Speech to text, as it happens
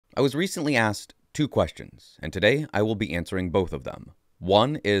I was recently asked two questions, and today I will be answering both of them.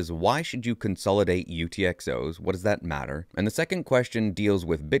 One is, why should you consolidate UTXOs? What does that matter? And the second question deals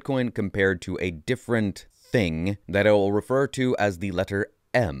with Bitcoin compared to a different thing that I will refer to as the letter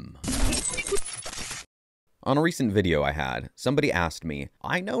M. On a recent video I had, somebody asked me,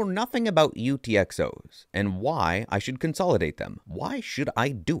 I know nothing about UTXOs and why I should consolidate them. Why should I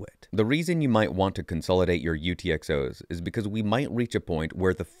do it? The reason you might want to consolidate your UTXOs is because we might reach a point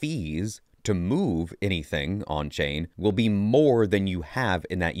where the fees to move anything on chain will be more than you have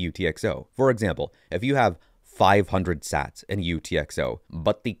in that UTXO. For example, if you have 500 sats in UTXO,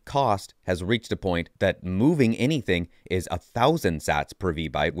 but the cost has reached a point that moving anything is 1,000 sats per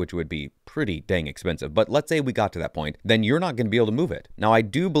VByte, which would be pretty dang expensive. But let's say we got to that point, then you're not going to be able to move it. Now, I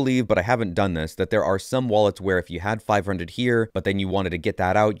do believe, but I haven't done this, that there are some wallets where if you had 500 here, but then you wanted to get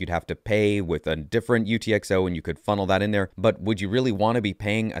that out, you'd have to pay with a different UTXO and you could funnel that in there. But would you really want to be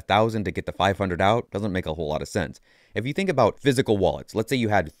paying 1,000 to get the 500 out? Doesn't make a whole lot of sense. If you think about physical wallets, let's say you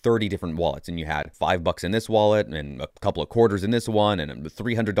had 30 different wallets and you had $5 in this wallet and a couple of quarters in this one and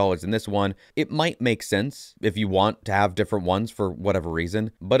 $300 in this one, it might make sense if you want to have different ones for whatever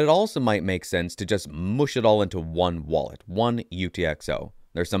reason, but it also might make sense to just mush it all into one wallet, one UTXO.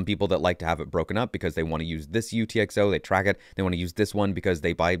 There's some people that like to have it broken up because they want to use this UTXO, they track it, they want to use this one because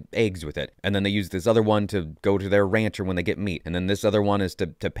they buy eggs with it, and then they use this other one to go to their rancher when they get meat, and then this other one is to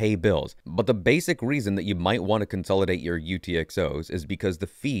pay bills. But the basic reason that you might want to consolidate your UTXOs is because the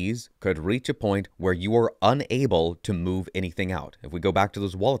fees could reach a point where you are unable to move anything out. If we go back to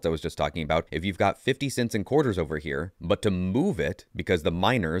those wallets I was just talking about, if you've got 50 cents in quarters over here, but to move it, because the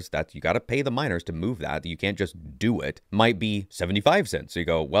miners, you got to pay the miners to move that, you can't just do it, might be 75 cents. So you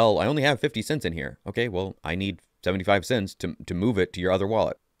go, well, I only have 50 cents in here. Okay, well, I need 75 cents to move it to your other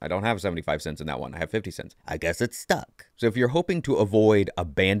wallet. I don't have 75 cents in that one. I have 50 cents. I guess it's stuck. So if you're hoping to avoid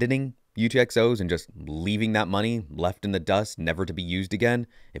abandoning UTXOs and just leaving that money left in the dust, never to be used again,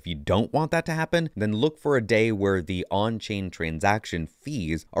 if you don't want that to happen, then look for a day where the on-chain transaction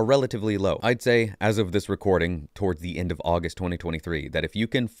fees are relatively low. I'd say, as of this recording, towards the end of August 2023, that if you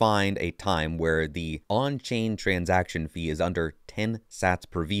can find a time where the on-chain transaction fee is under 10 sats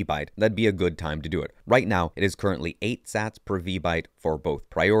per VByte, that'd be a good time to do it. Right now, it is currently 8 sats per VByte for both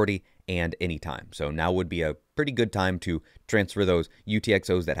priority and anytime. So now would be a pretty good time to transfer those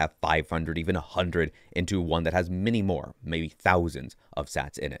UTXOs that have 500, even 100 into one that has many more, maybe thousands of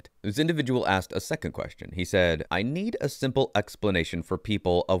sats in it. This individual asked a second question. He said, I need a simple explanation for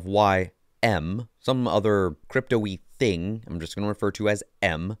people of why M, some other crypto-y thing, I'm just going to refer to as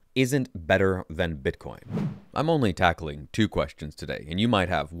M, isn't better than Bitcoin. I'm only tackling 2 questions today, and you might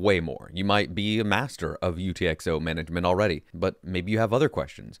have way more. You might be a master of UTXO management already, but maybe you have other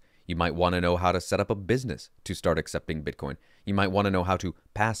questions. You might want to know how to set up a business to start accepting Bitcoin. You might want to know how to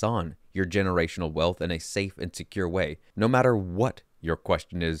pass on your generational wealth in a safe and secure way. No matter what your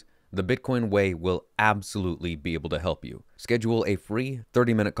question is, the Bitcoin way will absolutely be able to help you. Schedule a free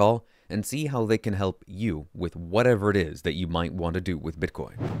 30-minute call and see how they can help you with whatever it is that you might want to do with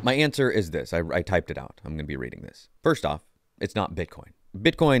Bitcoin. My answer is this. I typed it out. I'm going to be reading this. First off, it's not Bitcoin.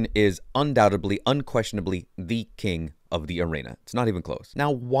 Bitcoin is undoubtedly, unquestionably the king of the arena. It's not even close.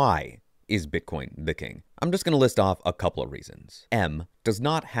 Now, why is Bitcoin the king? I'm just going to list off a couple of reasons. M does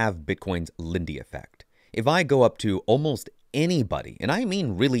not have Bitcoin's Lindy effect. If I go up to almost anybody, and I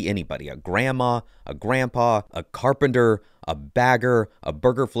mean really anybody, a grandma, a grandpa, a carpenter, a bagger, a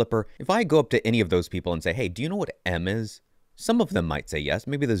burger flipper, if I go up to any of those people and say, hey, do you know what M is? Some of them might say yes.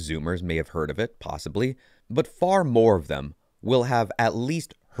 Maybe the Zoomers may have heard of it, possibly, but far more of them will have at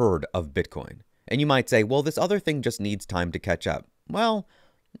least heard of Bitcoin. And you might say, well, this other thing just needs time to catch up. Well,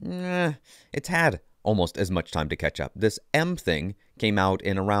 it's had almost as much time to catch up. This M thing came out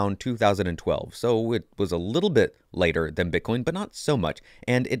in around 2012, so it was a little bit later than Bitcoin, but not so much.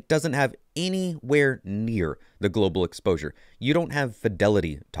 And it doesn't have anywhere near the global exposure. You don't have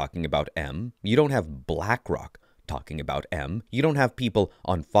Fidelity talking about M. You don't have BlackRock talking about M. You don't have people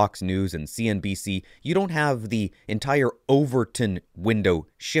on Fox News and CNBC. You don't have the entire Overton window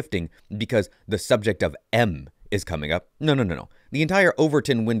shifting because the subject of M is coming up. No. The entire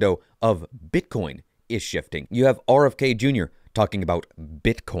Overton window of Bitcoin is shifting. You have RFK Jr. talking about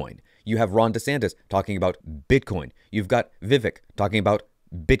Bitcoin. You have Ron DeSantis talking about Bitcoin. You've got Vivek talking about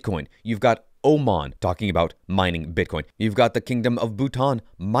Bitcoin. You've got Oman talking about mining Bitcoin. You've got the Kingdom of Bhutan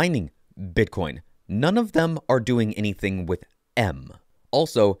mining Bitcoin. None of them are doing anything with M.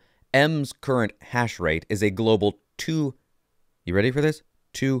 Also, M's current hash rate is a global 2, you ready for this?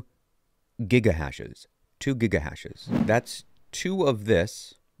 2 gigahashes. 2 gigahashes. That's 2 of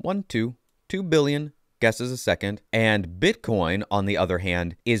this, 2 billion guesses a second, and Bitcoin, on the other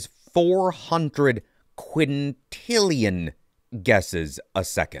hand, is 400 quintillion guesses a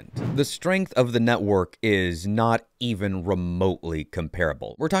second. The strength of the network is not even remotely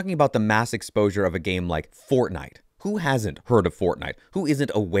comparable. We're talking about the mass exposure of a game like Fortnite. Who hasn't heard of Fortnite? Who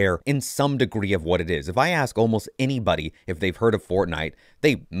isn't aware in some degree of what it is? If I ask almost anybody if they've heard of Fortnite,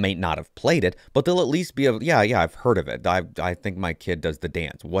 they may not have played it, but they'll at least be able, yeah, I've heard of it. I think my kid does the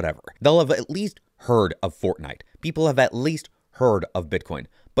dance, whatever. They'll have at least heard of Fortnite. People have at least heard of Bitcoin.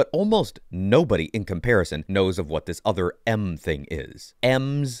 But almost nobody in comparison knows of what this other M thing is.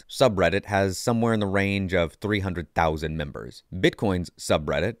 M's subreddit has somewhere in the range of 300,000 members. Bitcoin's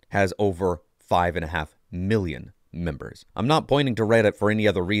subreddit has over 5.5 million members. I'm not pointing to Reddit for any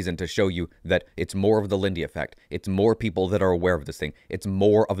other reason to show you that it's more of the Lindy effect. It's more people that are aware of this thing. It's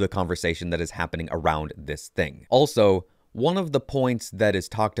more of the conversation that is happening around this thing. Also, one of the points that is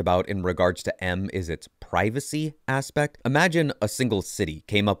talked about in regards to M is its privacy aspect. Imagine a single city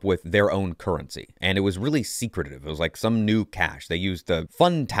came up with their own currency, and it was really secretive. It was like some new cash. They used the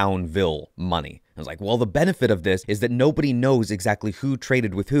Funtownville money. I was like, well, the benefit of this is that nobody knows exactly who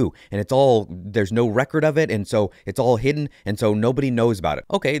traded with who, and there's no record of it, and so it's all hidden, and so nobody knows about it.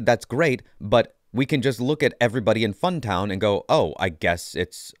 Okay, that's great, but we can just look at everybody in Funtown and go, oh, I guess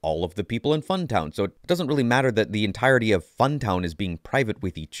it's all of the people in Funtown. So it doesn't really matter that the entirety of Funtown is being private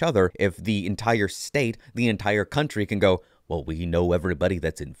with each other if the entire state, the entire country can go, well, we know everybody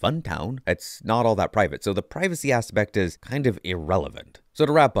that's in Funtown. It's not all that private. So the privacy aspect is kind of irrelevant. So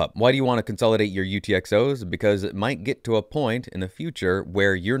to wrap up, why do you want to consolidate your UTXOs? Because it might get to a point in the future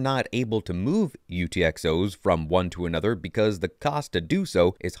where you're not able to move UTXOs from one to another because the cost to do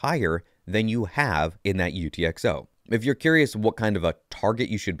so is higher than you have in that UTXO. If you're curious what kind of a target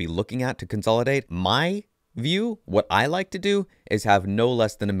you should be looking at to consolidate, my view, what I like to do is have no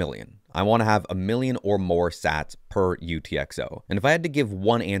less than 1 million. I want to have 1 million or more sats per UTXO. And if I had to give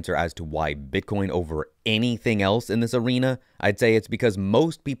one answer as to why Bitcoin over anything else in this arena, I'd say it's because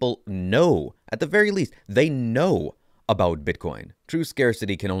most people know, at the very least, they know about Bitcoin. True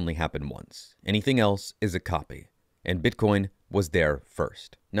scarcity can only happen once. Anything else is a copy. And Bitcoin was there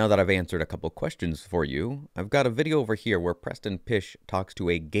first. Now that I've answered a couple questions for you, I've got a video over here where Preston Pish talks to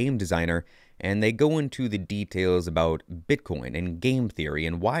a game designer and they go into the details about Bitcoin and game theory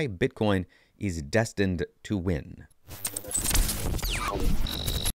and why Bitcoin is destined to win.